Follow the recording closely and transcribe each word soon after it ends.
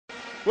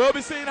We'll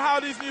be seeing how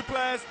these new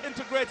players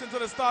integrate into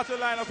the starting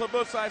lineups of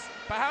both sides.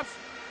 Perhaps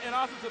in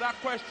answer to that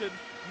question,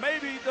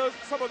 maybe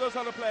some of those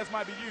other players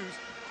might be used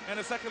in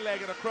the second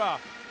leg in Accra.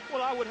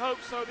 Well, I would hope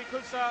so,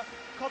 because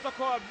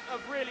Kotoko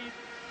have really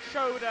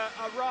showed a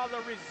rather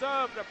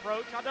reserved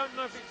approach. I don't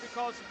know if it's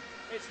because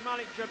it's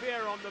Malik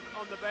Jabir on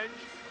the bench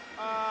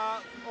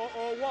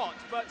or what,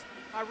 but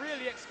I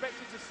really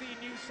expected to see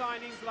new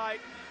signings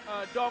like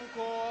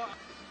Donkor.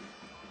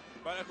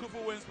 But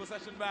Akufu wins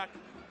possession back.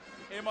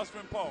 Amos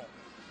Frimpong.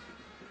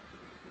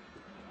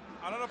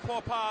 Another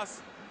poor pass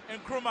in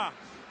Nkrumah.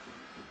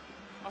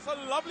 That's a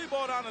lovely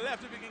ball down the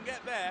left if he can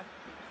get there.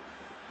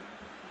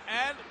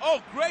 And,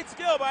 oh, great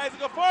skill by Isaac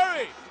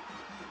Ofori.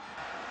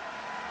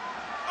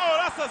 Oh,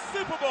 that's a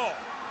super ball.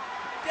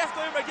 Gets to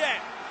him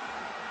again.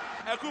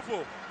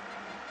 Akufu.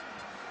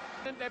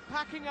 And they're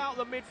packing out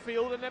the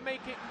midfield and they're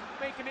making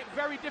it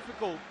very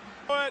difficult.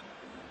 And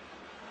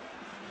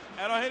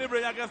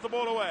Ohinibrina gets the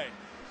ball away.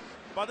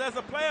 But there's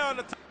a player on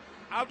the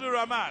Abdul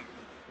Rahman.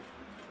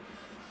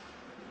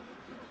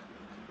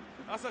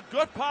 That's a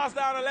good pass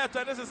down the left,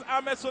 and this is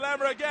Ahmed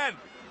SOULAMA again.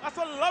 That's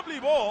a lovely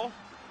ball.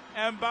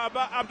 And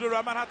Baba Abdul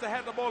Rahman had to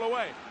head the ball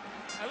away.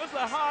 It looks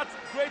like Hearts'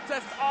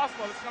 greatest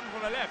Arsenal is coming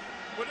from the left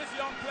with this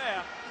young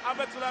player,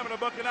 Ahmed SOULAMA, the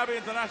burkinabe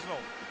international.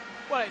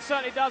 Well, it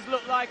certainly does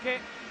look like it.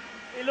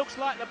 He looks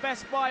like the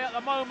best buy at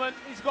the moment.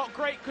 He's got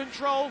great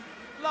control,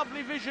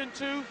 lovely vision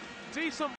too, decent